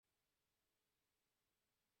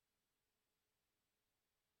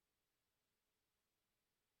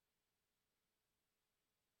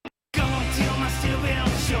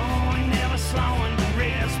showing, never slowing to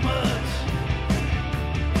rest much.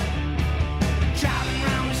 Driving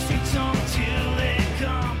around the streets until they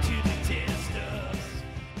come to detest us.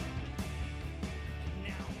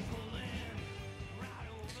 Now pulling right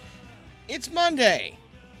over. It's Monday.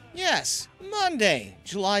 Yes, Monday,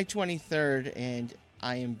 July 23rd, and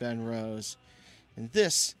I am Ben Rose. And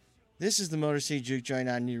this is the Motor City Juke joint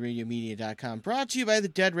on NewRadioMedia.com. Brought to you by the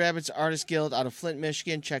Dead Rabbits Artist Guild out of Flint,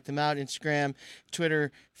 Michigan. Check them out. Instagram,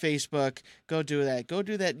 Twitter, Facebook. Go do that. Go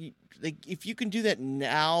do that. Like, if you can do that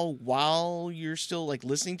now while you're still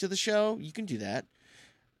listening to the show, you can do that.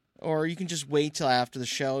 Or you can just wait till after the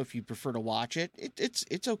show if you prefer to watch it.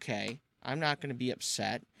 It's okay. I'm not going to be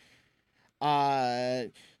upset.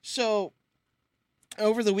 So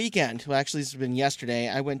over the weekend, well, actually this has been yesterday,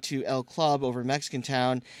 I went to El Club over in Mexican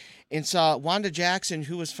Town and saw Wanda Jackson,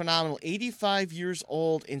 who was phenomenal, 85 years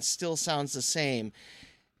old and still sounds the same.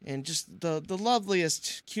 And just the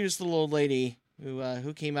loveliest, cutest little old lady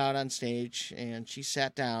who came out on stage, and she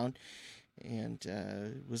sat down and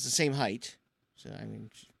was the same height. So, I mean,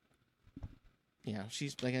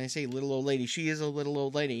 she's, like I say, little old lady. She is a little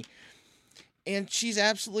old lady. And she's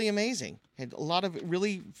absolutely amazing. Had a lot of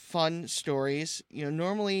really fun stories.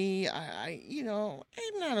 Normally, I'm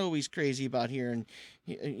not always crazy about hearing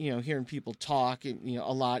people talk,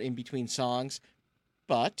 a lot in between songs.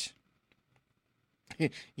 But,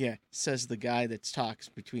 yeah, says the guy that talks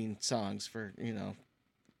between songs for, a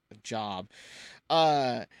job.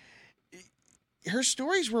 Her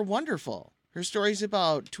stories were wonderful. Her stories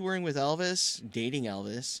about touring with Elvis, dating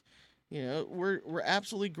Elvis, were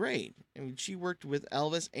absolutely great. I mean, she worked with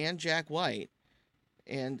Elvis and Jack White,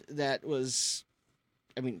 and that was,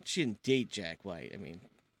 she didn't date Jack White.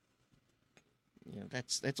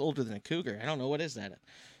 That's older than a cougar. I don't know. What is that?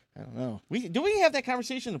 I don't know. Did we have that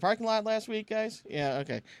conversation in the parking lot last week, guys? Yeah,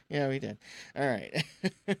 okay. Yeah, we did. All right.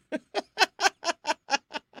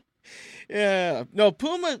 Yeah. No,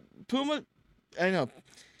 Puma, I know.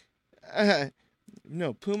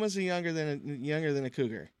 No, Pumas are younger than a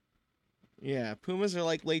cougar. Yeah, Pumas are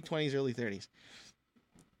like late 20s, early 30s.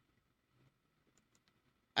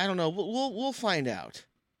 I don't know. We'll find out.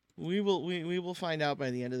 We will find out by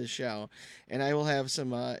the end of the show, and I will have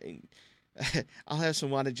some. I'll have some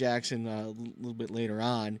Wanda Jackson a little bit later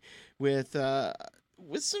on with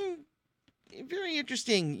some very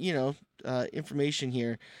interesting information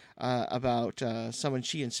here about someone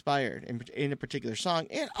she inspired in a particular song,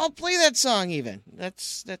 and I'll play that song even.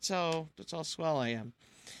 That's how swell I am.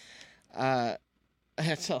 Yeah,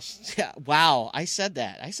 wow, I said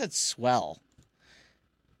that. I said swell.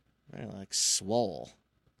 I like swole.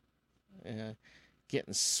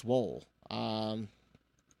 Getting swole.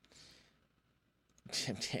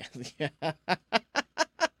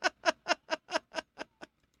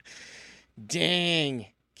 Dang.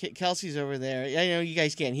 Kelsey's over there. I know you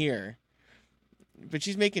guys can't hear her, but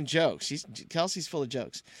she's making jokes. Kelsey's full of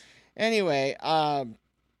jokes. Anyway, I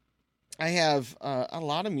have a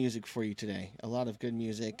lot of music for you today, a lot of good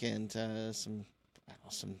music, and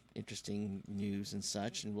some interesting news and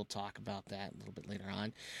such, and we'll talk about that a little bit later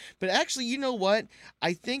on. But actually, you know what?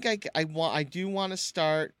 I think I do want to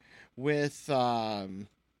start with some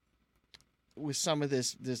of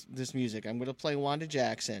this music. I'm going to play Wanda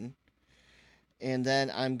Jackson, and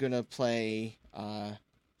then I'm going to play I'm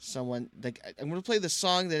going to play the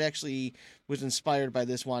song that actually was inspired by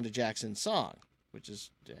this Wanda Jackson song. Which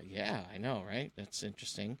is, yeah, I know, right? That's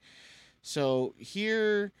interesting. So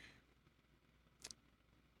here's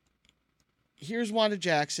Wanda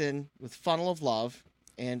Jackson with "Funnel of Love,"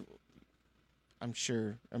 and I'm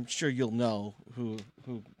sure you'll know who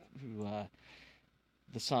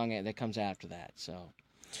the song that comes after that. So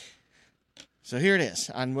here it is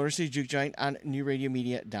on Motor City Juke Joint on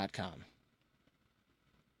NewRadioMedia.com.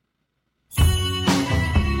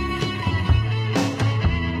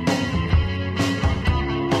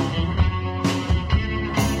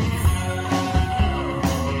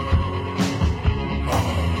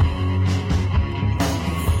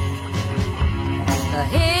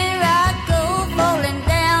 Here I go, falling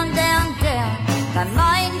down, down, down. My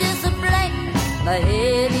mind is a blank, my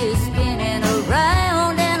head is spinning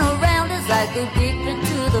around and around as I go deep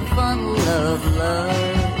into the funnel of love.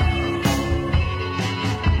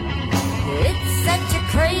 It's such a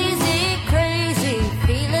crazy, crazy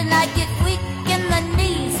feeling. I get weak in the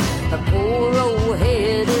knees. The poor old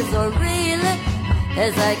head is a reeling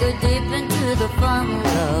as I go deep into the funnel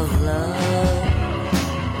of love.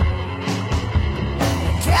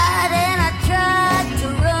 I tried to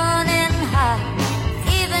run and hide,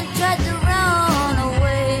 even tried to run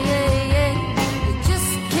away. You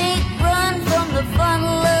just can't run from the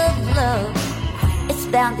funnel of love. It's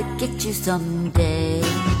bound get you someday.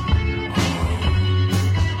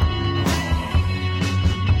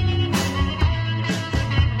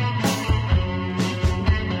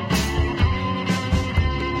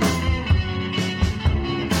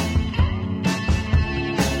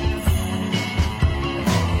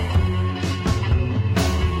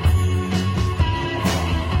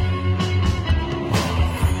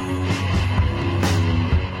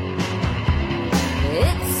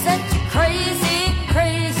 It's such a crazy,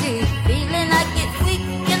 crazy feeling. I get weak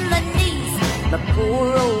in the knees. My poor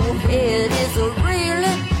old head is a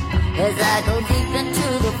reeling as I go deep into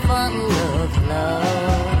the funnel of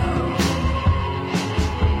love.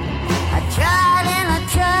 I tried and I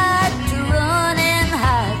tried to run and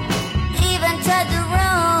hide, even tried to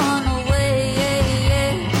run away.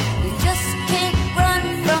 You just can't run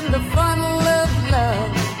from the funnel of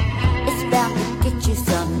love. It's bound to get you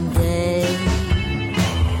someday.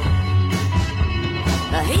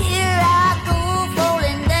 Here I go,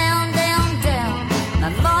 falling down, down, down. My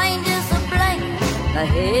mind is a blank, my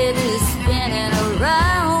head is spinning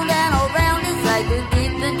around and around as I go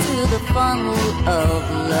deep into the funnel of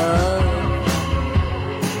love.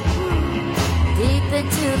 Deep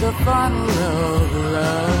into the funnel of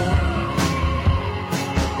love.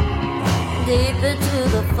 Deep into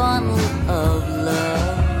the funnel of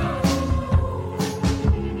love.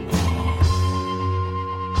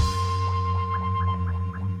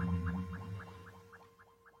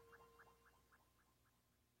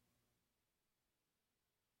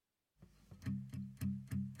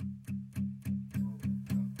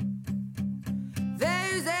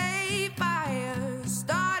 There's a fire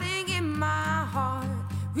starting in my heart,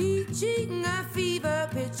 reaching a fever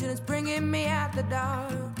pitch and it's bringing me out the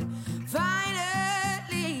dark.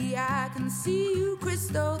 Finally, I can see you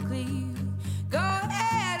crystal clear. Go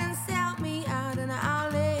ahead and sell me out and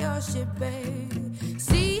I'll lay your ship bare.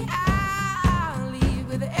 See, I'll leave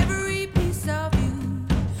with every piece of you.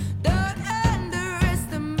 Don't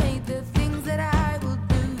underestimate the things that I will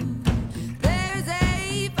do. There's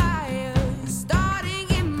a fire starting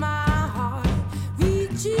in my heart,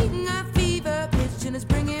 reaching a fever pitch and it's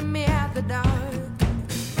bringing me out the dark.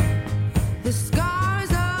 The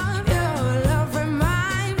scars of your love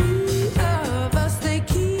remind me of us. They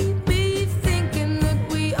keep me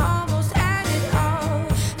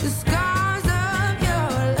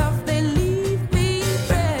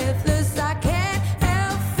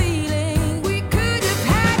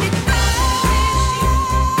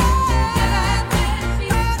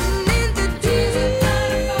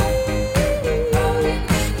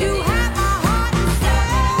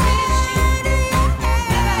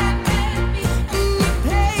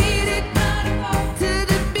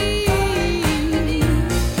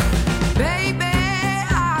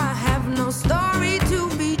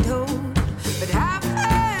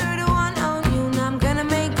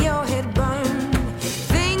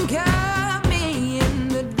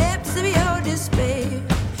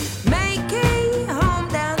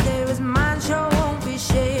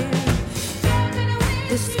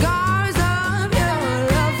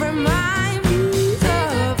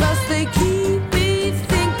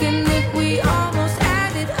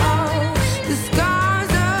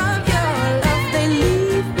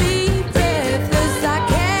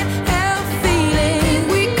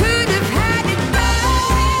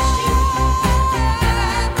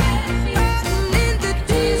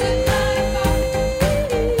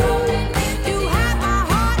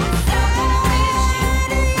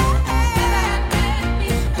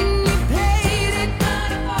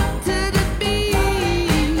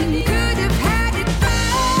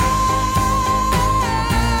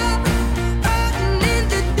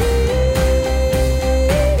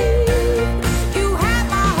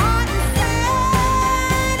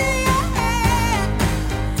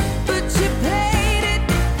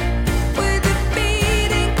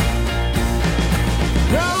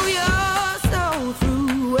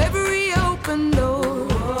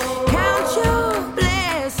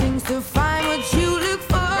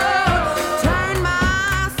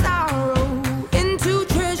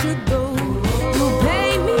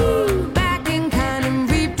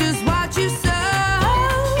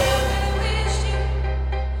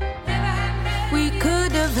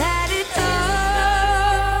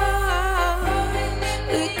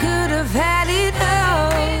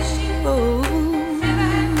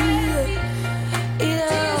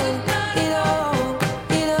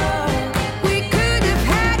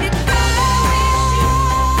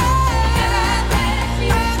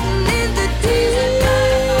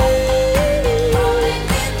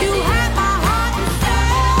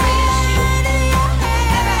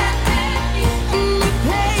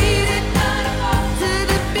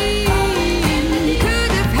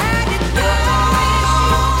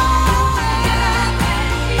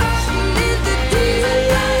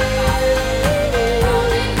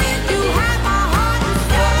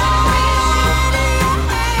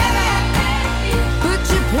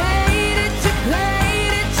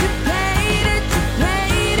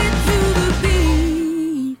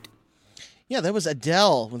Yeah, that was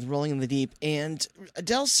Adele with Rolling in the Deep. And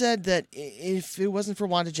Adele said that if it wasn't for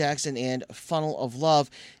Wanda Jackson and Funnel of Love,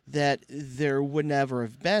 that there would never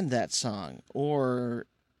have been that song or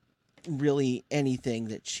really anything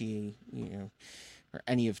that she, or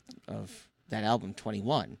any of that album,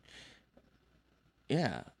 21.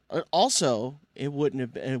 Yeah. Also, it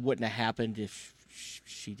wouldn't have happened if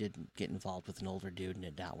she didn't get involved with an older dude and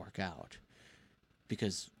it not work out.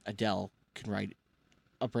 Because Adele can write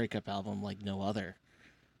a breakup album like no other.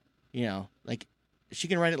 Like she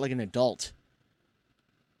can write it like an adult.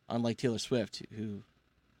 Unlike Taylor Swift, who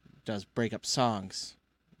does breakup songs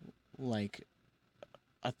like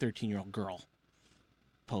a 13-year-old girl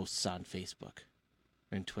posts on Facebook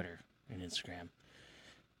and Twitter and Instagram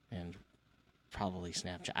and probably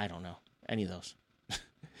Snapchat. I don't know. Any of those.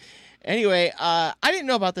 Anyway, I didn't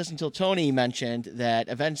know about this until Tony mentioned that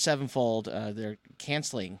Avenged Sevenfold, they're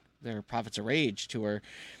canceling their Prophets of Rage tour.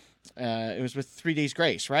 It was with 3 Days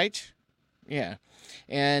Grace, right? Yeah.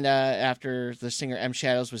 And after the singer M.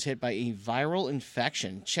 Shadows was hit by a viral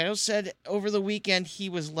infection, Shadows said over the weekend he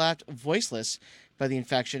was left voiceless by the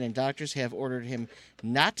infection, and doctors have ordered him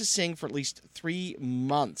not to sing for at least 3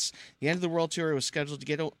 months. The End of the World tour was scheduled to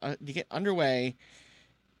get underway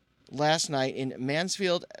last night in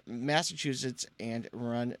Mansfield, Massachusetts, and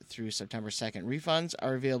run through September 2nd. Refunds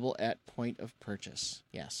are available at point of purchase.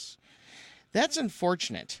 Yes. That's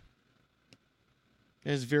unfortunate.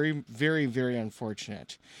 It is very, very, very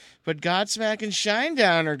unfortunate. But Godsmack and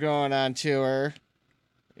Shinedown are going on tour.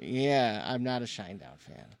 Yeah, I'm not a Shinedown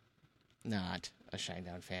fan. Not a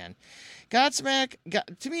Shinedown fan. Godsmack,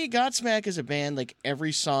 to me, Godsmack is a band, like,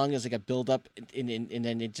 every song is like a build-up, and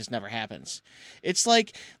then it just never happens. It's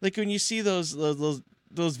like when you see those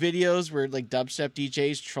videos where, like, dubstep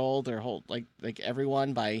DJs troll their whole, like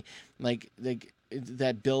everyone by, like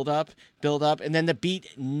that build up, and then the beat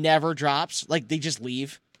never drops. Like, they just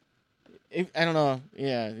leave. I don't know.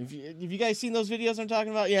 Yeah. Have you guys seen those videos I'm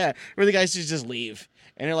talking about? Yeah. Where the guys just leave.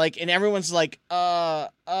 And they're like, and everyone's like,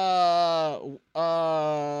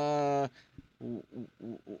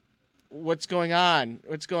 what's going on?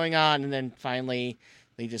 What's going on? And then finally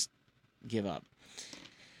they just give up.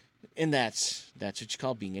 And that's what you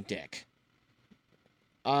call being a dick.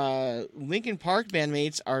 Linkin Park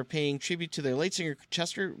bandmates are paying tribute to their late singer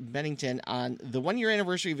Chester Bennington on the 1-year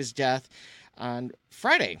anniversary of his death on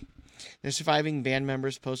Friday. Their surviving band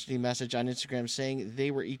members posted a message on Instagram saying they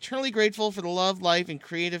were eternally grateful for the love, life, and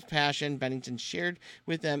creative passion Bennington shared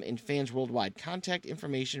with them and fans worldwide. Contact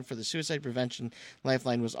information for the Suicide Prevention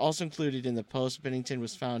Lifeline was also included in the post. Bennington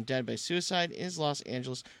was found dead by suicide in his Los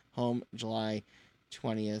Angeles home July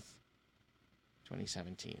 20th,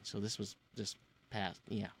 2017. So this was this past,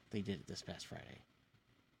 they did it this past Friday.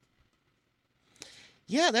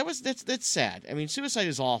 Yeah, that's sad. I mean, suicide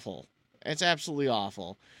is awful. It's absolutely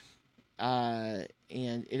awful. And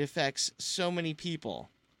it affects so many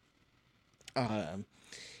people.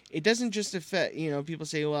 It doesn't just affect, people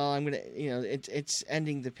say, well, I'm going to, it's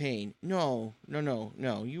ending the pain. No.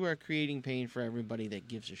 You are creating pain for everybody that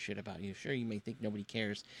gives a shit about you. Sure, you may think nobody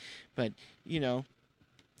cares, but,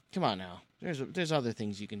 come on now. There's other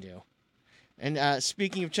things you can do. And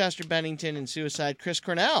speaking of Chester Bennington and suicide, Chris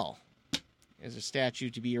Cornell is a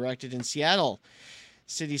statue to be erected in Seattle.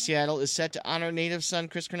 City of Seattle is set to honor native son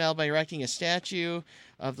Chris Cornell by erecting a statue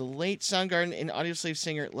of the late Soundgarden and Audioslave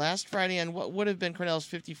singer last Friday on what would have been Cornell's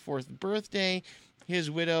 54th birthday.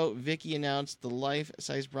 His widow, Vicky, announced the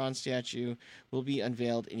life-size bronze statue will be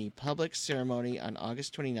unveiled in a public ceremony on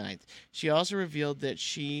August 29th. She also revealed that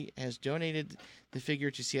she has donated the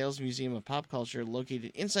figure to Seattle's Museum of Pop Culture,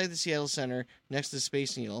 located inside the Seattle Center next to the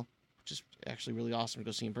Space Needle, which is actually really awesome to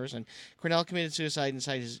go see in person. Cornell committed suicide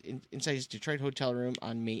inside his Detroit hotel room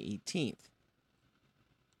on May 18th.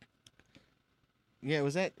 Yeah,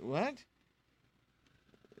 was that what?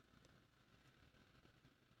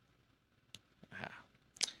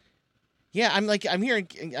 Yeah, I'm hearing,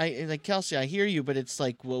 like Kelsey, I hear you, but it's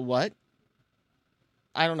like, well, what?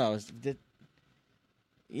 I don't know.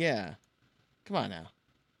 Yeah, come on now.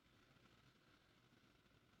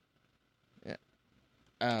 Yeah.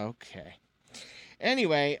 Okay.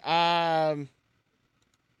 Anyway,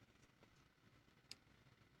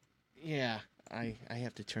 yeah, I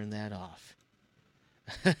have to turn that off.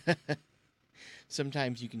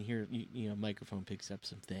 Sometimes you can hear, microphone picks up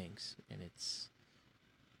some things, and it's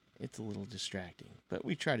a little distracting, but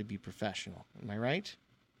we try to be professional. Am I right?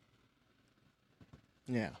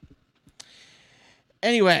 Yeah.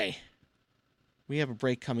 Anyway, we have a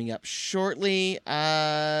break coming up shortly.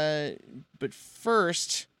 But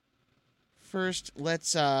first,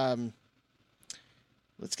 let's get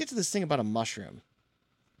to this thing about a mushroom.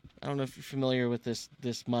 I don't know if you're familiar with this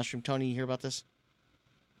mushroom. Tony, you hear about this?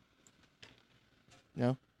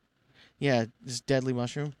 No? Yeah, this deadly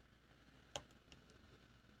mushroom.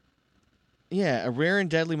 Yeah, a rare and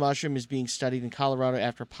deadly mushroom is being studied in Colorado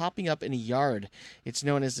after popping up in a yard. It's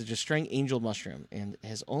known as the destroying angel mushroom and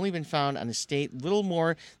has only been found on the state little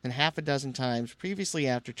more than half a dozen times previously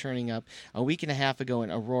after turning up a week and a half ago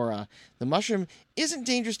in Aurora. The mushroom isn't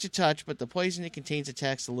dangerous to touch, but the poison it contains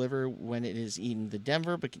attacks the liver when it is eaten. The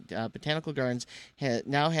Denver Botanical Gardens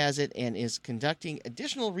now has it and is conducting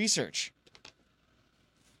additional research.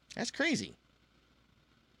 That's crazy.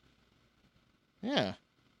 Yeah.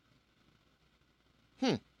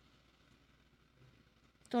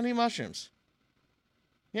 Don't eat mushrooms.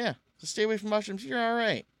 Yeah, so stay away from mushrooms. You're all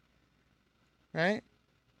right. Right?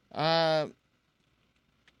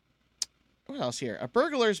 What else here? A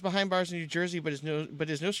burglar is behind bars in New Jersey, but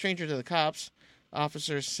is no stranger to the cops.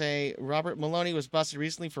 Officers say Robert Maloney was busted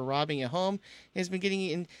recently for robbing a home. He has been getting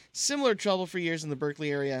in similar trouble for years in the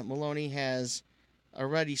Berkeley area. Maloney has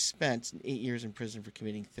already spent 8 years in prison for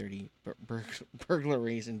committing 30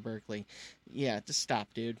 burglaries in Berkeley. Yeah, just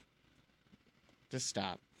stop, dude. Just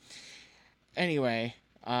stop. Anyway,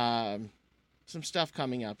 some stuff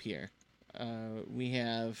coming up here. We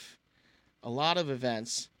have a lot of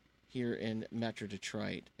events here in Metro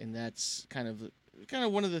Detroit, and that's kind of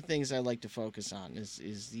one of the things I like to focus on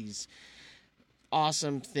is these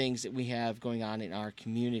awesome things that we have going on in our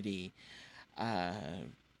community.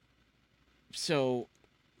 So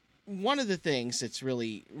one of the things that's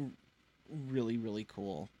really, really, really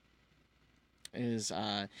cool is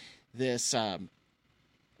this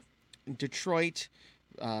Detroit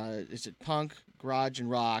is it punk, garage, and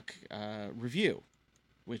rock review,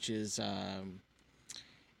 which is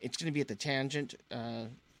it's going to be at the Tangent, or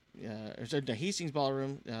the Hastings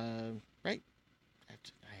Ballroom, right? I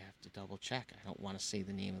have to double check. I don't want to say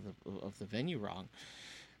the name of the venue wrong.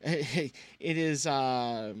 It is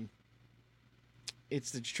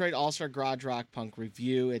it's the Detroit All-Star Garage Rock Punk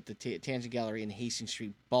Review at the Tangent Gallery in Hastings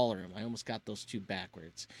Street Ballroom. I almost got those two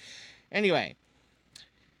backwards. Anyway,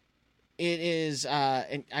 it is,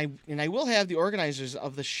 and I will have the organizers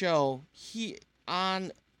of the show here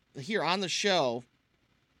on the show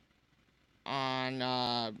on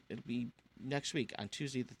it'll be next week on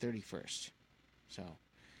Tuesday the 31st. So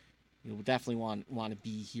you'll definitely want to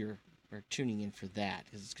be here or tuning in for that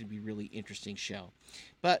because it's going to be a really interesting show.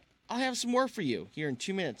 But I'll have some more for you here in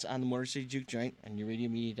 2 minutes on the Motor City Juke Joint on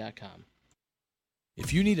NewRadioMedia.com.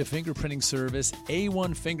 If you need a fingerprinting service,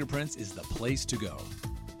 A1 Fingerprints is the place to go.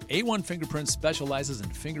 A1 Fingerprints specializes in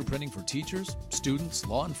fingerprinting for teachers, students,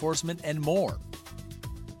 law enforcement, and more.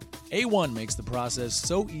 A1 makes the process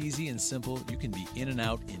so easy and simple you can be in and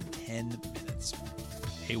out in 10 minutes.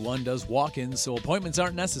 A1 does walk-ins so appointments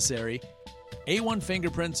aren't necessary. A1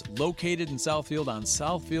 Fingerprints, located in Southfield on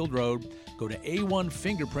Southfield Road. Go to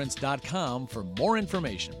a1fingerprints.com for more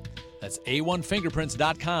information. That's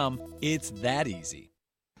a1fingerprints.com. It's that easy.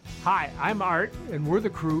 Hi, I'm Art, and we're the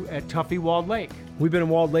crew at Tuffy Walled Lake. We've been in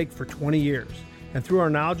Walled Lake for 20 years, and through our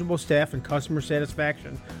knowledgeable staff and customer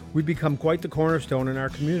satisfaction, we've become quite the cornerstone in our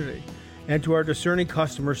community and to our discerning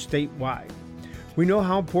customers statewide. We know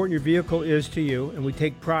how important your vehicle is to you, and we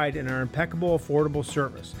take pride in our impeccable, affordable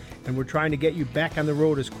service, and we're trying to get you back on the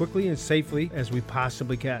road as quickly and safely as we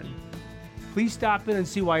possibly can. Please stop in and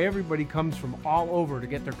see why everybody comes from all over to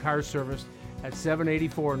get their cars serviced at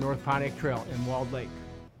 784 North Pontiac Trail in Walled Lake.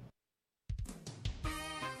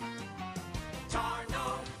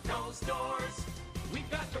 Tarno knows doors.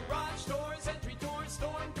 We've got garage doors, entry doors,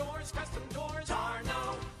 storm doors, custom doors.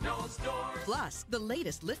 Tarno knows doors. Plus, the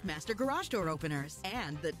latest LiftMaster garage door openers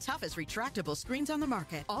and the toughest retractable screens on the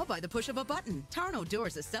market, all by the push of a button. Tarno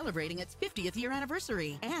Doors is celebrating its 50th year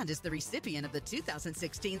anniversary and is the recipient of the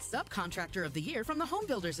 2016 Subcontractor of the Year from the Home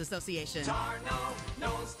Builders Association. Tarno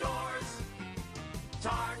knows doors.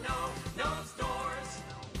 Tarno knows doors.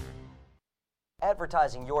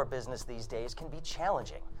 Advertising your business these days can be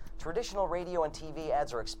challenging. Traditional radio and TV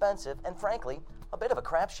ads are expensive and, frankly, a bit of a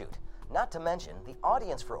crapshoot. Not to mention, the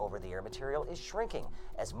audience for over-the-air material is shrinking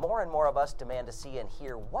as more and more of us demand to see and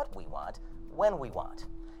hear what we want, when we want.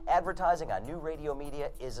 Advertising on new radio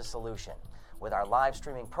media is a solution. With our live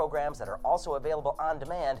streaming programs that are also available on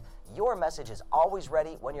demand, your message is always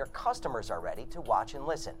ready when your customers are ready to watch and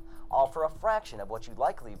listen, all for a fraction of what you'd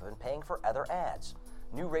likely have been paying for other ads.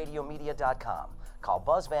 NewRadioMedia.com. Call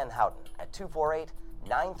Buzz Van Houten at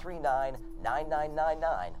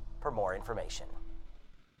 248-939-9999 for more information.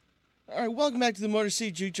 All right, welcome back to the Motor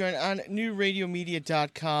City Juke Joint on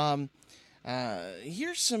NewRadioMedia.com.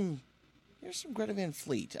 Here's some Greta Van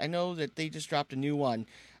Fleet. I know that they just dropped a new one.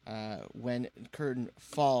 When Curtain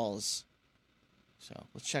Falls. So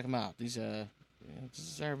let's check them out. This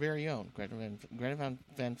is our very own Greta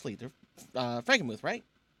Van Fleet. They're Frankenmuth, right?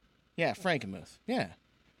 Yeah, Frankenmuth. Yeah.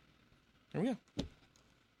 There we go.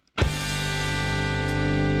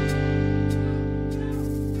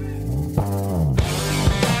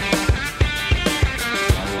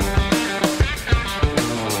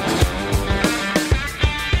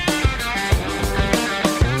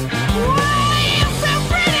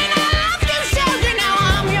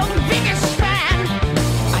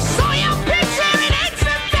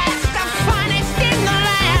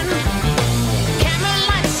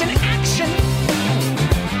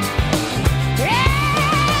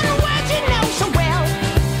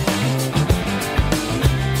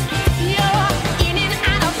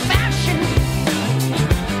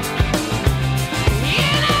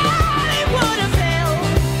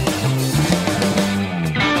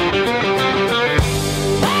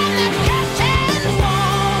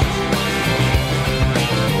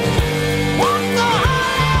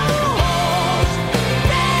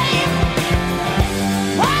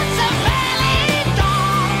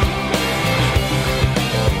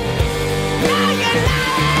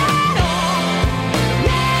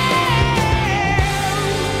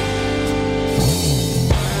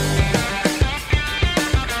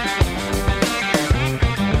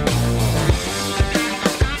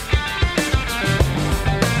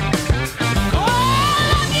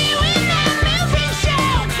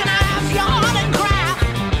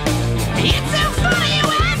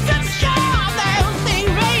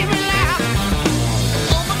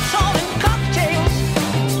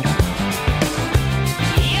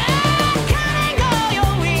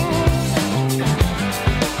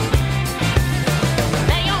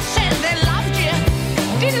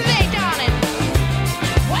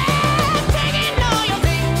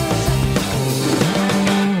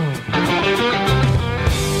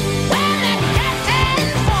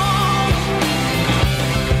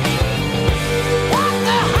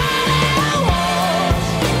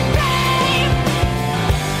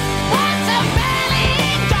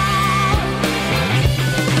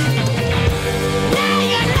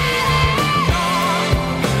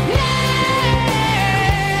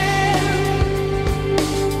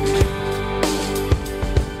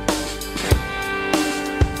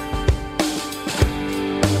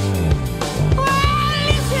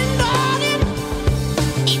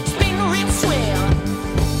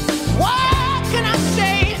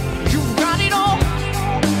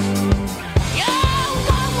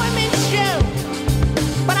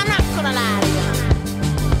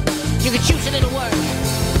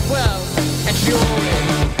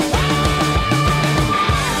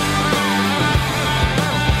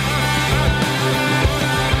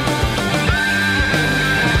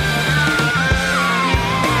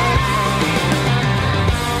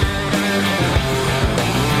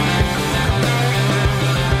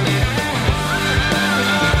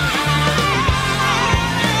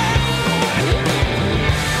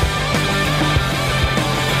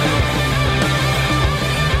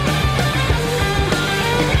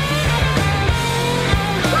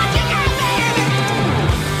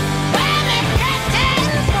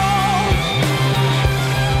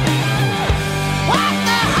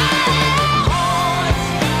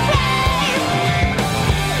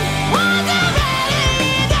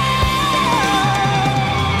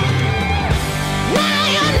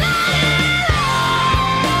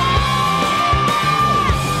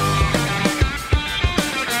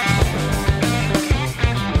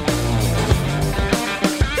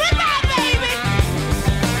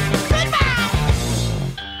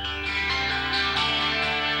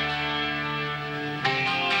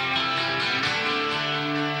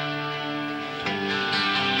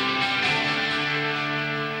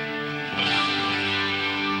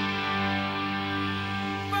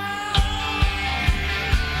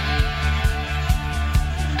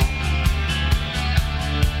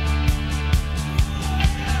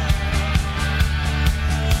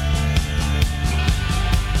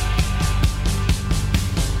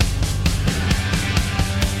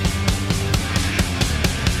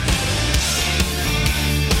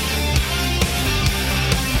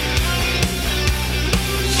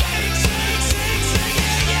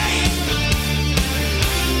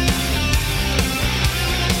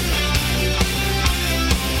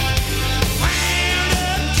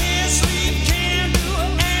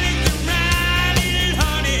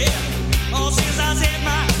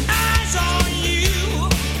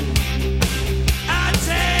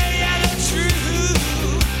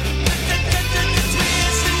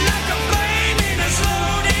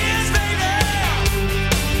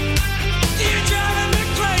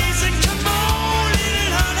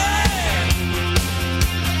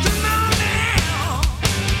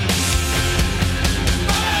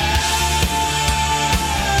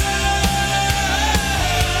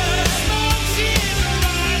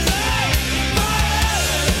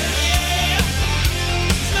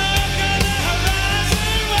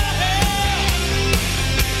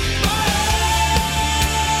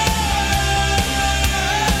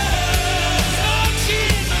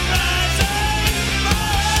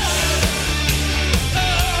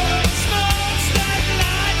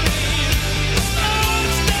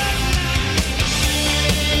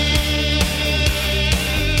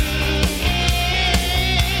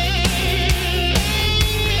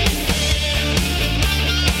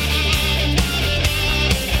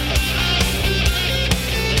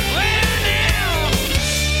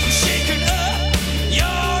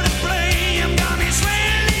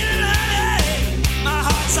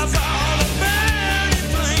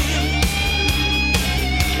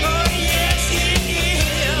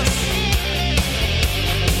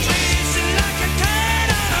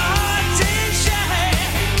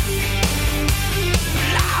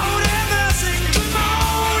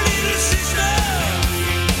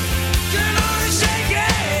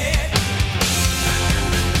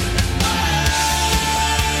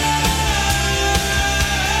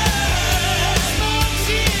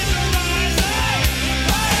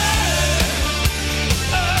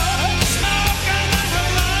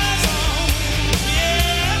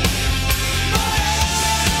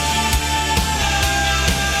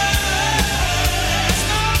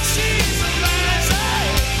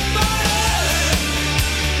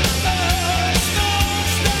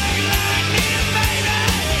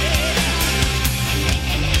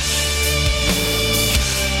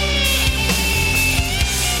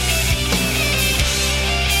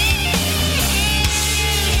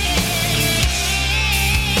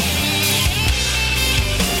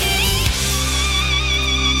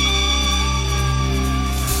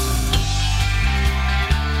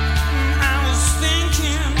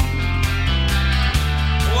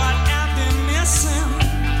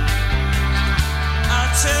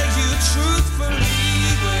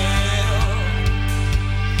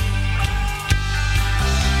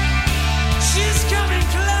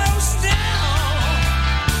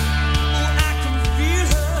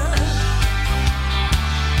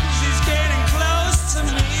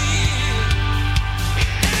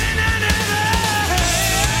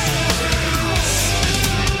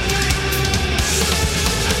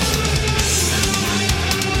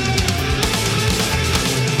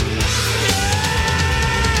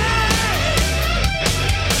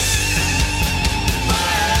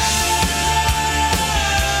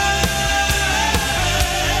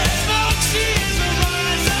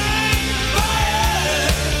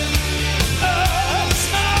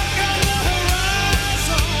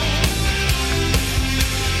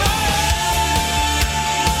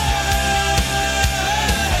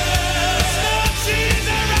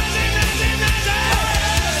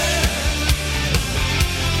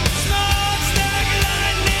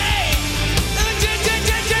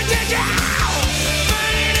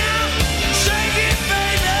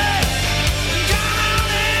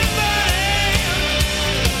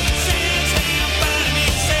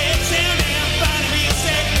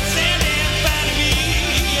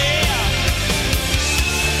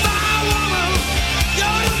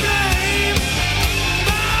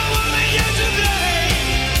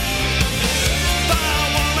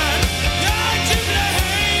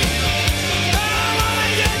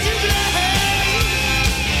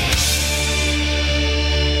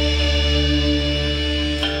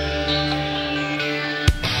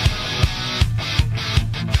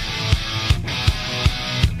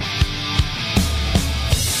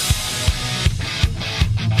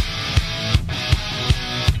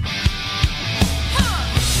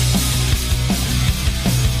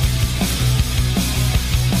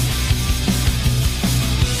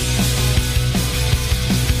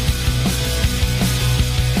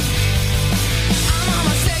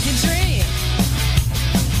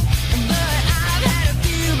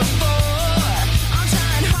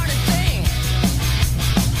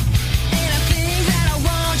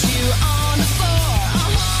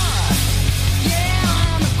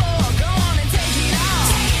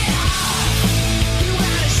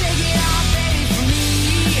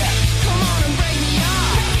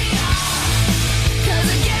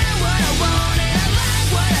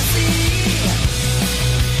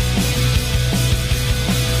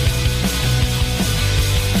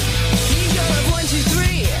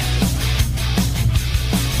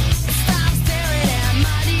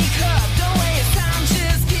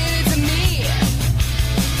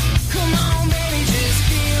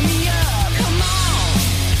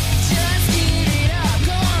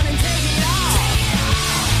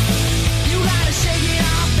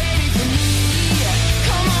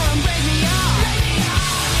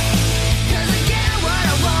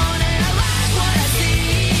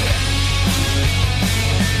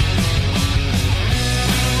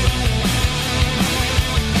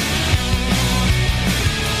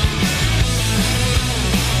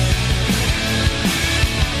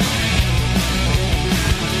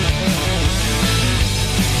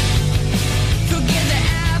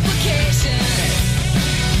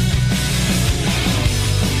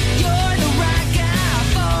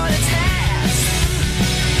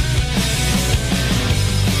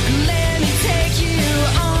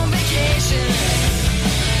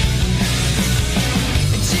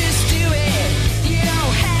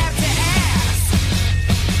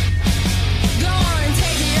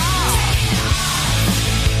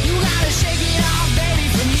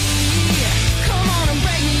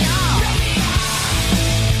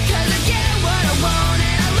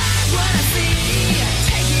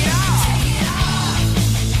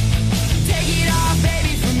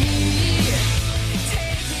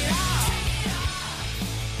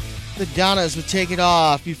 The Donnas would Take It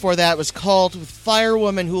Off. Before that was Cult with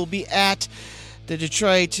Firewoman, who will be at the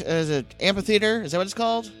Detroit Amphitheater. Is that what it's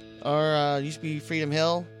called? Or used to be Freedom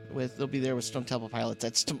Hill. They'll be there with Stone Temple Pilots.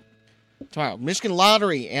 That's tomorrow. Michigan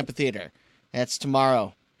Lottery Amphitheater. That's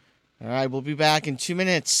tomorrow. All right, we'll be back in 2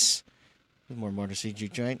 minutes with more Motor City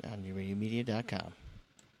Juke Joint on NewRadioMedia.com.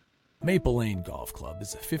 Maple Lane Golf Club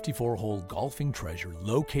is a 54-hole golfing treasure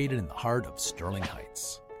located in the heart of Sterling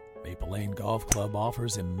Heights. Maple Lane Golf Club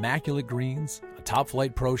offers immaculate greens, a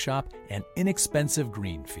top-flight pro shop, and inexpensive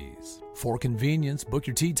green fees. For convenience, book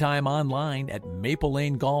your tee time online at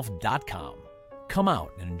maplelanegolf.com. Come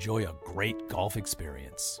out and enjoy a great golf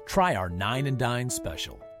experience. Try our 9 and Dine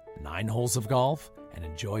special. 9 holes of golf and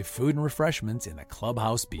enjoy food and refreshments in the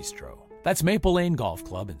Clubhouse Bistro. That's Maple Lane Golf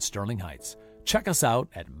Club in Sterling Heights. Check us out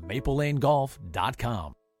at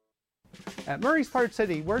maplelanegolf.com. At Murray's Part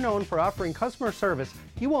City, we're known for offering customer service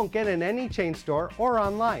you won't get in any chain store or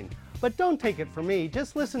online. But don't take it from me,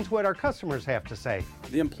 just listen to what our customers have to say.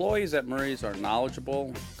 The employees at Murray's are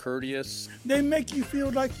knowledgeable, courteous. They make you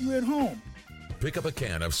feel like you're at home. Pick up a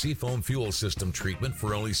can of Seafoam Fuel System treatment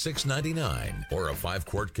for only $6.99 or a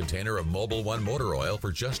 5-quart container of Mobil 1 motor oil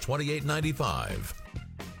for just $28.95.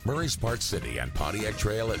 Murray's Part City and Pontiac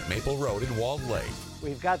Trail at Maple Road in Walled Lake.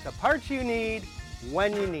 We've got the parts you need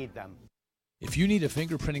when you need them. If you need a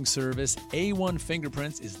fingerprinting service, A1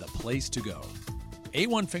 Fingerprints is the place to go.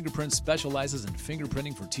 A1 Fingerprints specializes in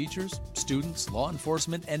fingerprinting for teachers, students, law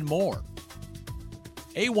enforcement, and more.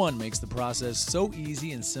 A1 makes the process so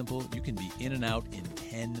easy and simple you can be in and out in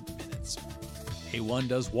 10 minutes. A1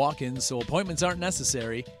 does walk-ins so appointments aren't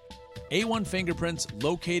necessary. A1 Fingerprints,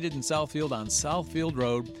 located in Southfield on Southfield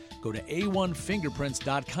Road. Go to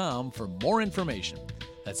a1fingerprints.com for more information.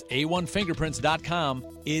 That's a1fingerprints.com.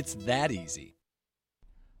 It's that easy.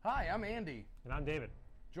 Hi, I'm Andy. And I'm David.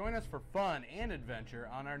 Join us for fun and adventure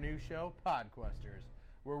on our new show, Podquesters,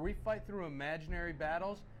 where we fight through imaginary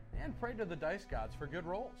battles and pray to the dice gods for good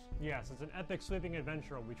rolls. Yes, it's an epic sweeping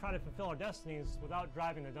adventure. We try to fulfill our destinies without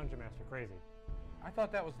driving the Dungeon Master crazy. I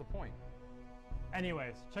thought that was the point.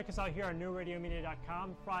 Anyways, check us out here on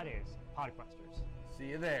NewRadioMedia.com Fridays, Podquesters. See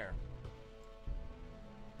you there.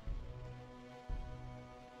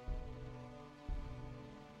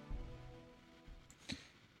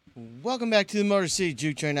 Welcome back to the Motor City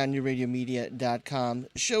Juke Joint on NewRadioMedia.com.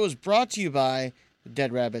 The show is brought to you by the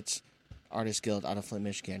Dead Rabbits Artist Guild out of Flint,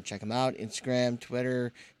 Michigan. Check them out. Instagram,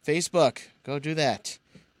 Twitter, Facebook. Go do that.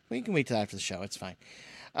 We can wait till after the show. It's fine.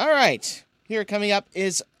 All right. Here coming up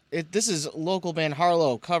is, this is local band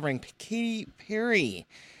Harlow covering Katy Perry,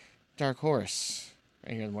 Dark Horse.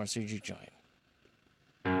 Right here on the Motor City Juke Joint.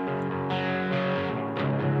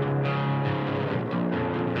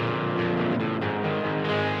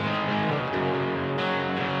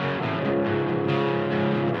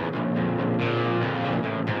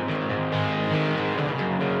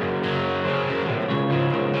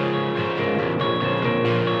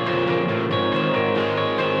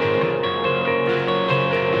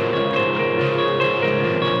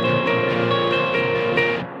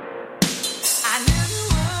 I knew the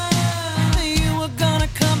world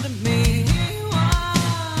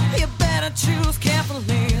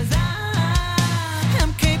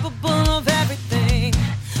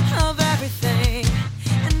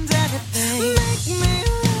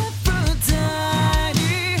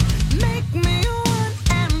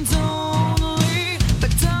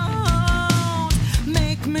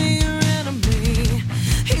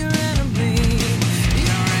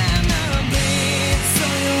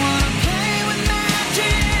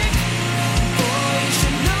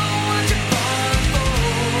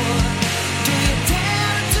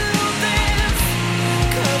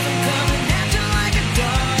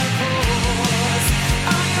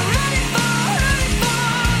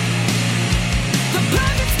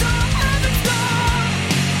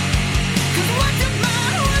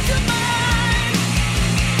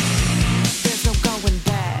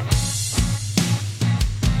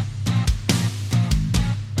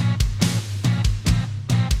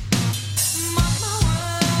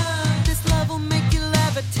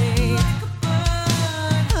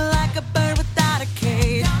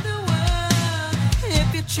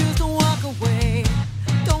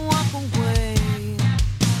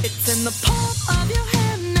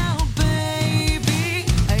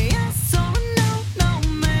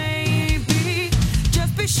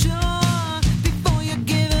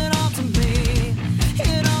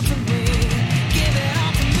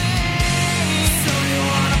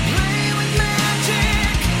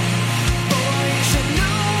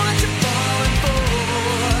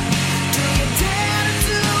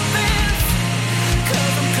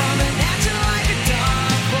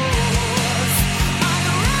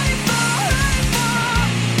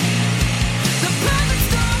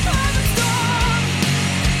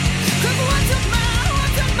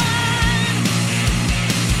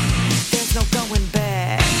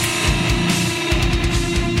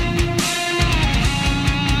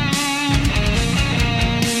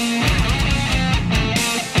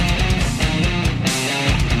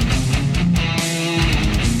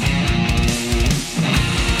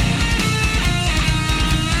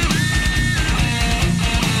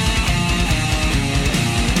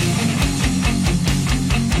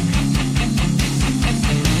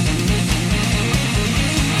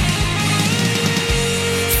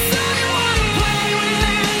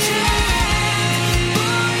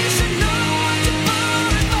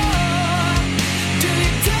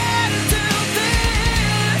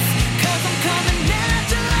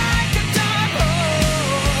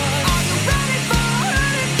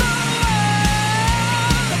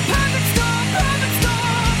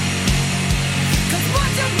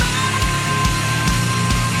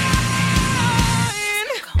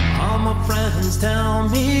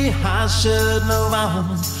on.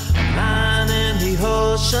 I'm lying in the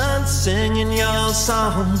ocean singing your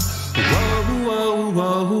song. Whoa, whoa,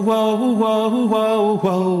 whoa, whoa, whoa, whoa,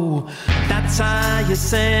 whoa. That's how you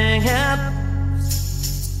sing it.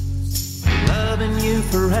 Loving you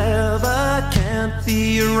forever can't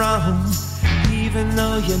be wrong. Even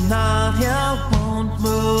though you're not here, won't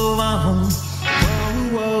move on.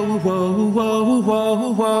 Whoa, whoa, whoa,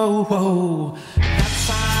 whoa, whoa, whoa. That's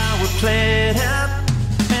how we played it.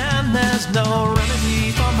 And there's no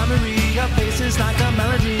remedy for memory. Your face is like a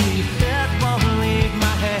melody. It won't leave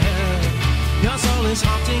my head. Your soul is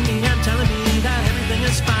haunting me and telling me that everything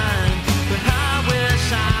is fine. But I wish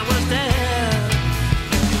I was dead.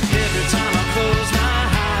 Every time I close my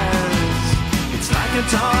eyes, it's like a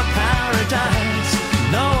dark paradise.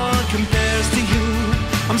 No one compares to you.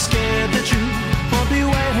 I'm scared that you won't be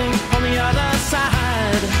waiting on the other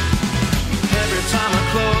side. Every time I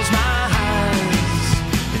close my eyes,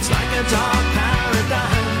 it's like a dark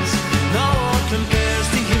paradise. No one compares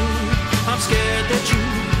to you. I'm scared that you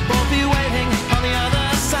won't be waiting on the other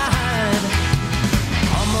side.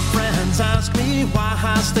 All my friends ask me why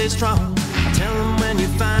I stay strong. I tell them when you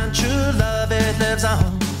find true love, it lives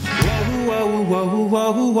on. Whoa, whoa, whoa,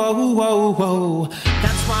 whoa, whoa, whoa, whoa.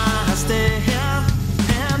 That's why I stay here.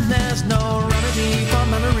 And there's no remedy for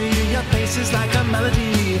memory. Your face is like a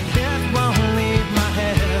melody. It won't leave my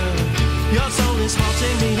head. Your soul is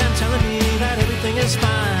haunting me and telling me that everything is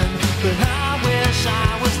fine. But I wish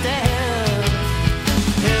I was dead.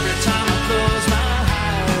 Every time I close my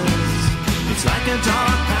eyes, it's like a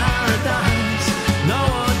dark paradise. No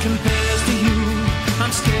one compares to you.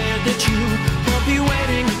 I'm scared that you won't be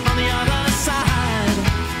waiting on the other side.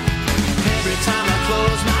 Every time I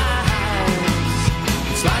close my eyes,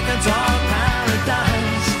 it's like a dark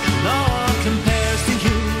paradise. No one compares to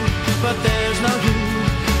you, but there's no you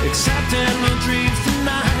except in my dreams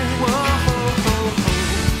tonight. Whoa, oh, oh,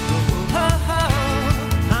 oh, oh, oh.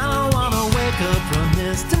 I don't wanna wake up from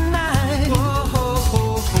this tonight. Whoa, oh,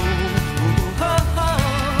 oh, oh, oh, oh.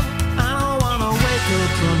 I don't wanna wake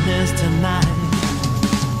up from this tonight.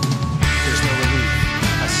 There's no relief.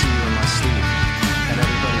 I see you in my sleep, and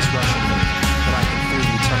everybody's rushing me, but I can feel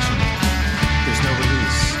you touching me. There's no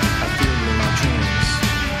release. I feel you in my dreams,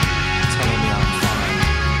 telling me I'm fine.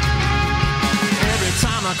 Every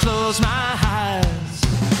time I close my eyes,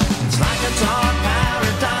 it's like a dark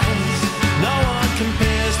paradise. No one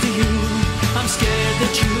compares to you. I'm scared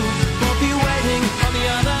that you won't be waiting on the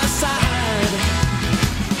other side.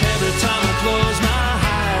 Every time I close my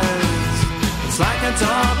eyes, it's like a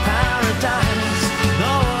dark paradise.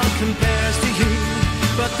 No one compares to you,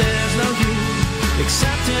 but there's no you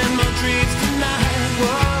except in my dreams tonight. Whoa,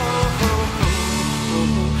 oh,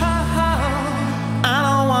 oh, oh. I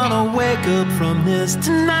don't wanna wake up from this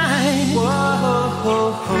tonight. Whoa, oh,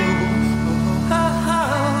 oh, oh.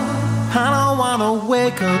 I don't wanna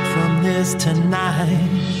wake up from this tonight.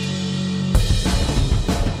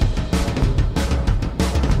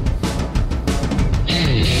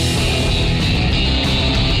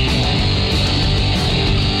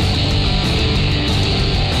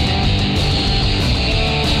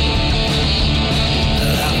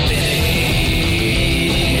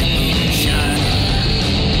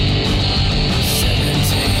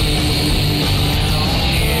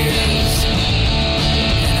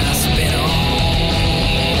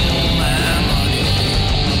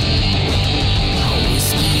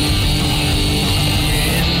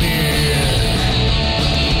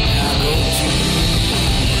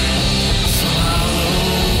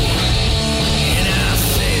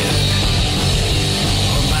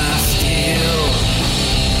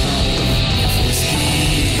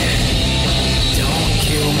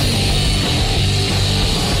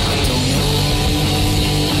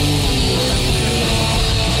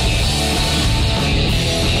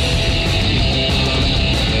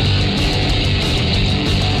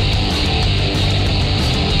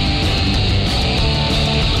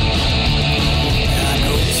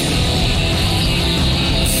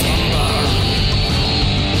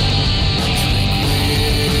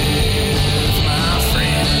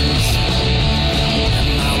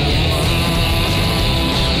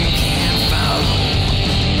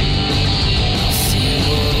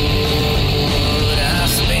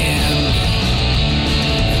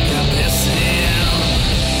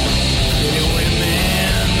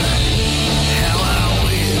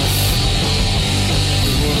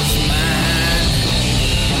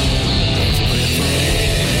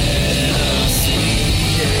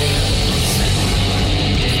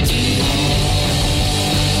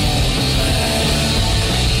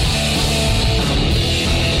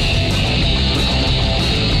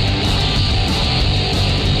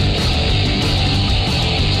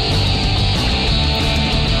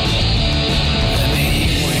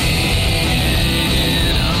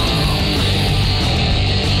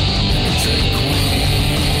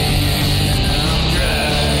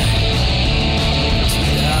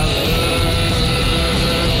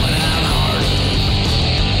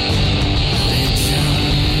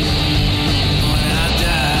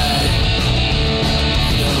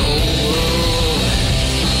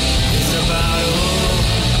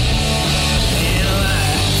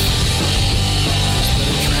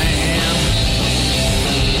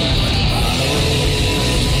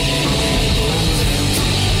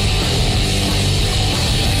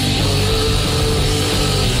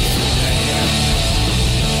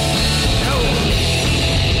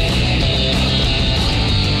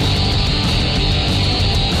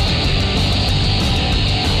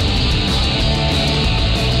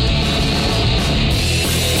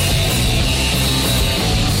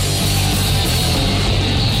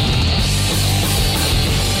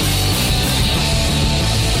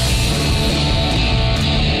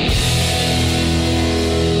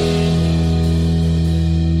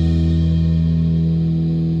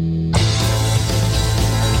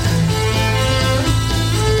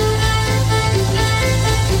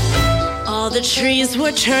 the trees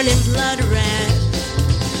were turning blood red.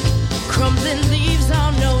 Crumbling leaves,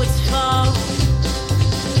 all know it's fall.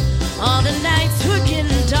 All the nights were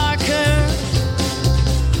getting darker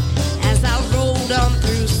as I rolled on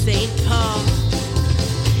through St. Paul.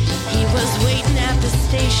 He was waiting at the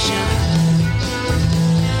station.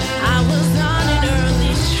 I was on an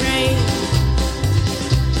early train.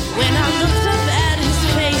 When I looked up at his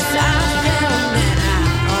face, I found that I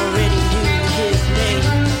already knew his name.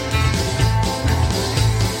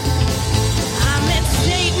 I met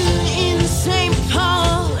Satan in St.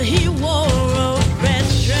 Paul. He wore a red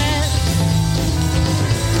dress.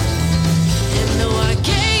 And though I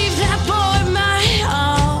gave that boy my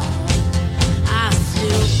all, I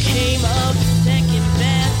still came up second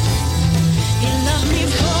best. He loved me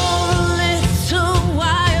for a little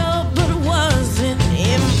while, but wasn't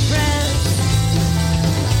impressed.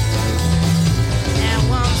 Now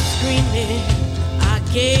I'm screaming, I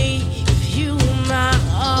gave you my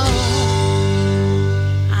all.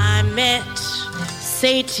 I met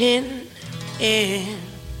Satan in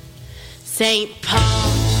St. Paul.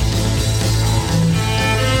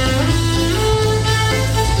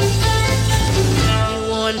 He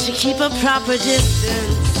warned to keep a proper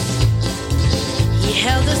distance. He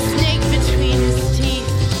held a snake between his teeth,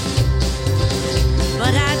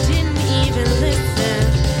 but I didn't even listen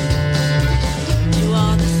to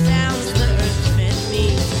all the sounds the earth fed me.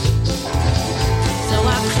 So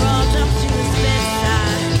I crawled up to his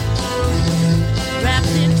bedside,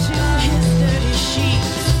 wrapped into his dirty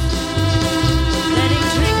sheets, let him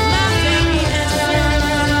drink my very essence,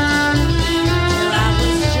 till I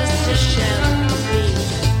was just a shell of me.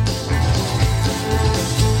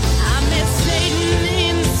 I met Satan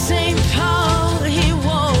in St. Paul. He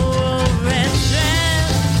wore a red dress.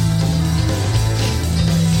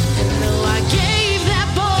 And though I gave that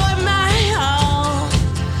boy my all,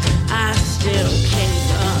 I still came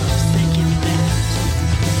up second best.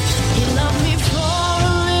 He loved me for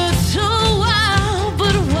a little while,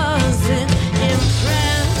 but wasn't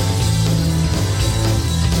impressed.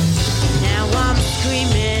 Now I'm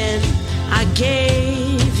screaming, I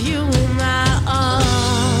gave you my all.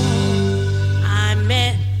 I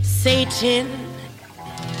met Satan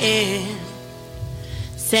in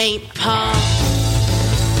St. Paul.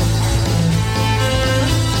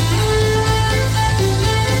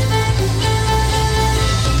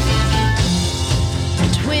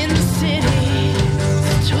 Twin cities,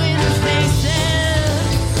 twin faces.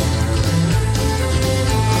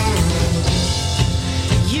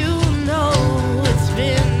 You know it's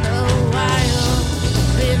been a while,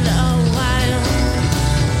 been a while.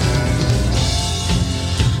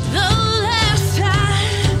 The last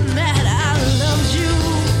time that I loved you,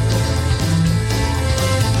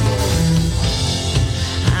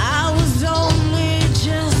 I was only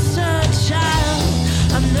just a child.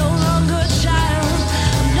 I'm no longer a child.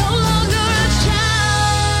 I'm no longer a child.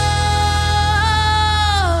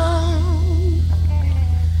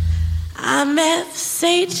 I met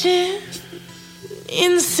Satan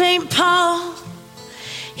in St. Paul.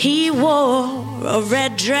 He wore a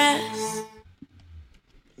red dress.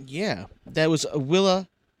 Yeah, that was Willa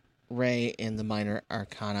Ray in the Minor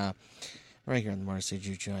Arcana, right here on the Motor City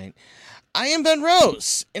Juke Joint. I am Ben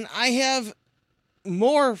Rose, and I have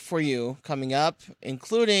more for you coming up,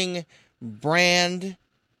 including brand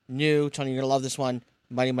new, Tony, you're going to love this one,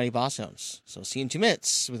 Mighty Mighty Boss Homes. So see you in 2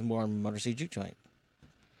 minutes with more Motor City Juke Joint.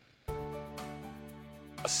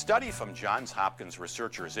 A study from Johns Hopkins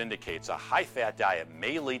researchers indicates a high-fat diet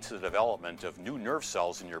may lead to the development of new nerve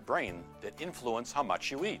cells in your brain that influence how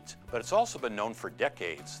much you eat. But it's also been known for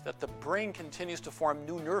decades that the brain continues to form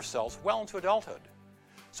new nerve cells well into adulthood.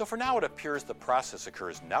 So for now, it appears the process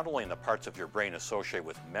occurs not only in the parts of your brain associated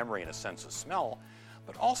with memory and a sense of smell,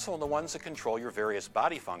 but also in the ones that control your various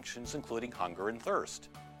body functions, including hunger and thirst.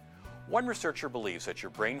 One researcher believes that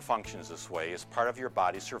your brain functions this way as part of your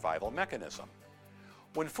body's survival mechanism.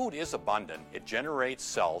 When food is abundant, it generates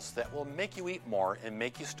cells that will make you eat more and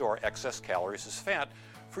make you store excess calories as fat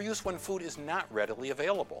for use when food is not readily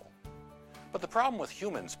available. But the problem with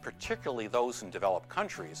humans, particularly those in developed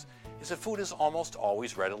countries, is that food is almost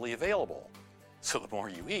always readily available. So the more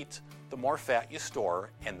you eat, the more fat you store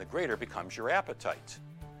and the greater becomes your appetite.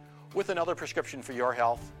 With another prescription for your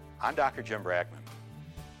health, I'm Dr. Jim Bragman.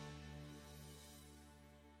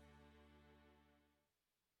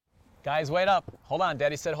 Guys, wait up. Hold on.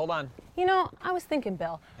 Daddy said hold on. You know, I was thinking,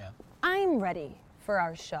 Bill, I'm ready for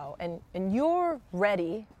our show, and you're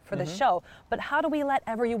ready for the show, but how do we let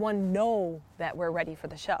everyone know that we're ready for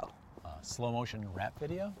the show? Slow motion rap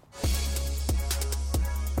video?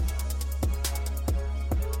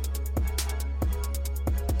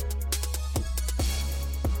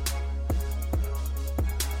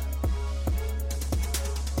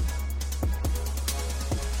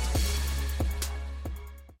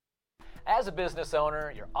 As a business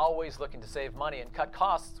owner, you're always looking to save money and cut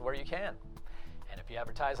costs where you can. And if you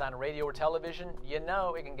advertise on radio or television, you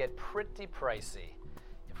know it can get pretty pricey.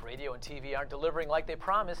 If radio and TV aren't delivering like they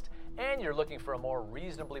promised, and you're looking for a more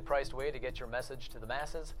reasonably priced way to get your message to the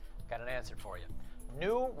masses, I've got an answer for you.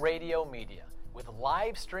 New Radio Media. With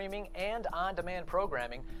live streaming and on-demand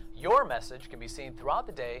programming, your message can be seen throughout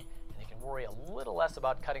the day, and you can worry a little less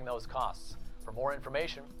about cutting those costs. For more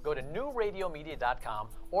information, go to newradiomedia.com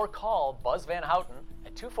or call Buzz Van Houten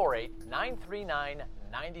at 248-939-9999.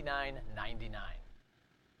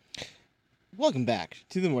 Welcome back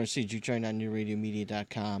to the Motor City Juke Joint on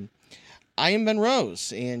newradiomedia.com. I am Ben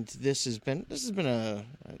Rose, and this has been a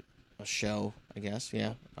show, I guess.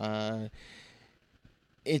 Yeah.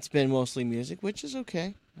 It's been mostly music, which is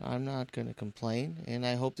okay. I'm not going to complain, and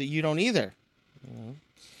I hope that you don't either. You know?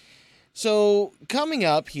 So, coming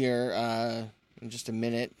up here in just a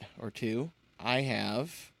minute or two, I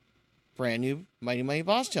have brand new Mighty Mighty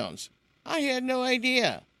Boss Tones. I had no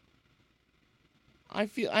idea. I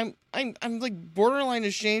feel I'm like borderline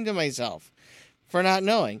ashamed of myself for not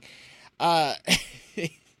knowing that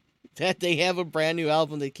they have a brand new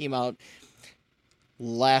album that came out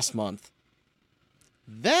last month.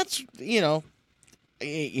 That's,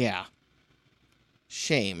 yeah.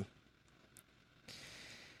 Shame.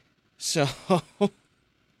 So,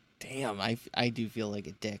 damn, I do feel like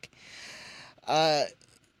a dick.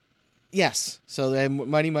 Yes, so the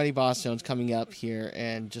Mighty Mighty Boss Tones coming up here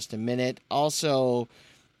in just a minute. Also,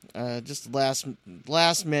 just last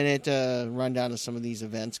minute rundown of some of these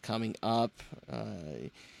events coming up.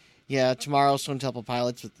 Tomorrow, Stone Temple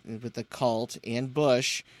Pilots with the Cult and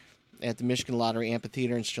Bush at the Michigan Lottery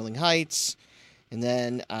Amphitheater in Sterling Heights. And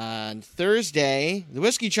then on Thursday, the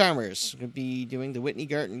Whiskey Charmers are going to be doing the Whitney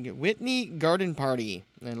Garden Party.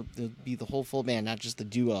 And it'll be the whole full band, not just the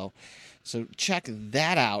duo. So check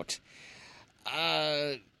that out.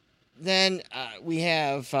 Then we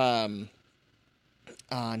have on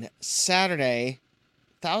Saturday,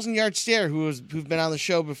 1,000 Yard Stare, who've been on the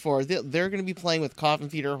show before. They're going to be playing with Coffin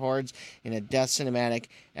Feeder Hordes in a Death Cinematic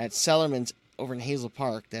at Sellerman's over in Hazel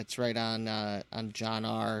Park. That's right on John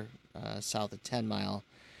R. South of 10 Mile.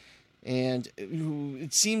 And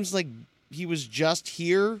it seems like he was just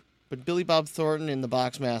here, but Billy Bob Thornton and the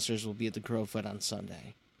Boxmasters will be at the Crowfoot on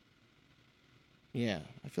Sunday. Yeah,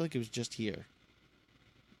 I feel like it was just here.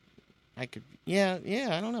 I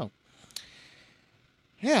don't know.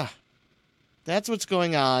 Yeah, that's what's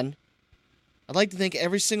going on. I'd like to thank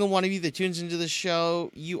every single one of you that tunes into the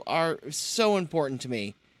show. You are so important to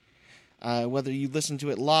me. Whether you listen to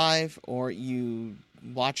it live or you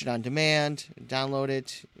watch it on demand, download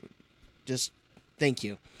it, just thank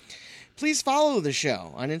you. Please follow the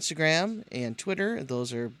show on Instagram and Twitter.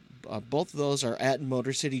 Those are both of those are at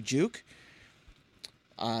Motor City Juke.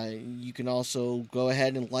 You can also go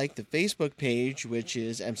ahead and like the Facebook page, which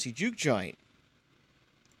is MC Juke Joint.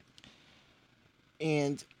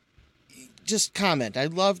 And just comment.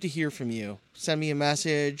 I'd love to hear from you. Send me a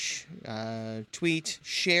message, tweet,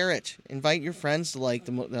 share it. Invite your friends to like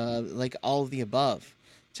all of the above.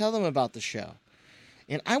 Tell them about the show.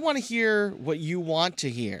 And I want to hear what you want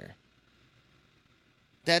to hear.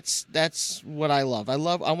 That's what I love. I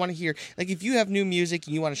want to hear, like, if you have new music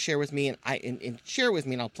and you want to share with me, and share it with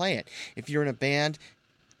me, and I'll play it. If you're in a band,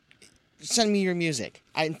 send me your music.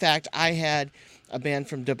 In fact, I had a band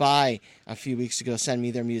from Dubai a few weeks ago send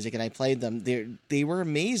me their music, and I played them. They were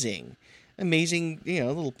amazing,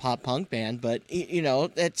 little pop punk band. But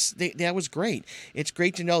that was great. It's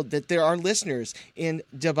great to know that there are listeners in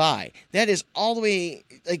Dubai. That is all the way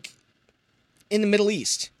in the Middle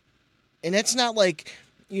East, and that's not like.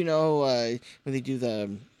 When they do the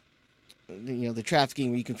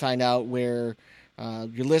trafficking where you can find out where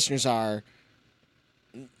your listeners are.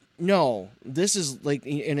 No, this is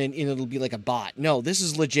and it'll be like a bot. No, this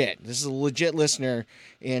is legit. This is a legit listener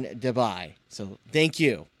in Dubai. So thank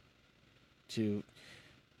you to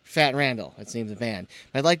Fat Randall. That's the name of the band.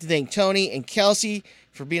 I'd like to thank Tony and Kelsey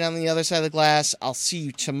for being on the other side of the glass. I'll see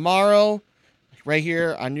you tomorrow right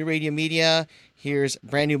here on New Radio Media. Here's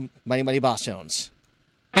brand new Mighty Mighty Boss Tones.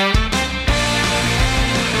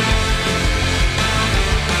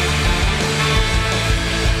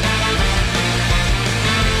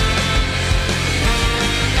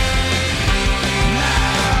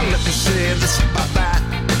 Say this about that.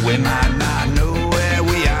 We might not know where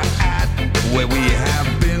we are at, where we have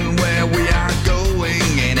been, where we are going,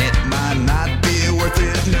 and it might not be worth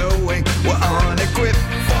it knowing we're unequipped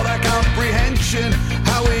for the comprehension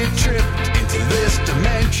how we tripped into this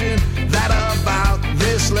dimension. That about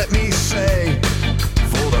this, let me say,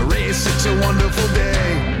 for the race it's a wonderful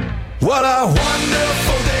day. What a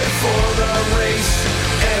wonderful day for the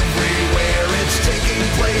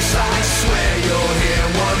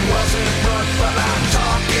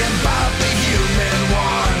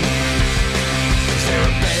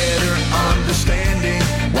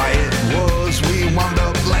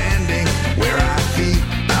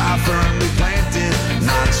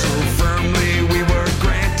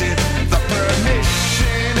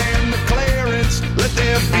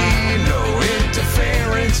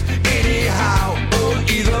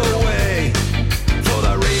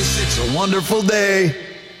a wonderful day.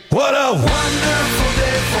 What a wonderful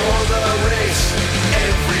day for the race.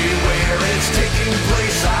 Everywhere it's taking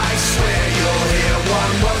place, I swear you'll hear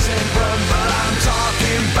one wasn't run, but I'm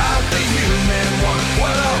talking about the human one.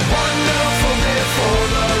 What a wonderful day for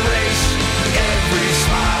the race. Every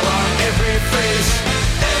smile on every face.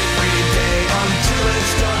 Every day until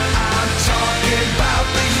it's done, I'm talking about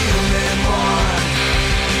the human one.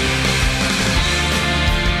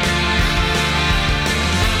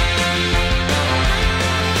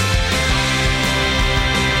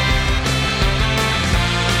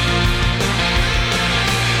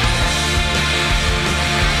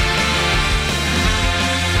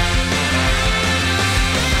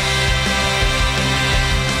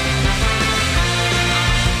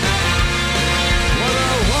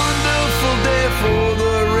 For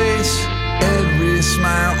the race, every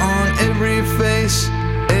smile on every face,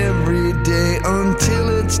 every day until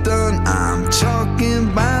it's done. I'm talking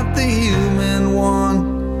about the human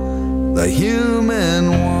one, the human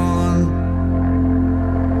one.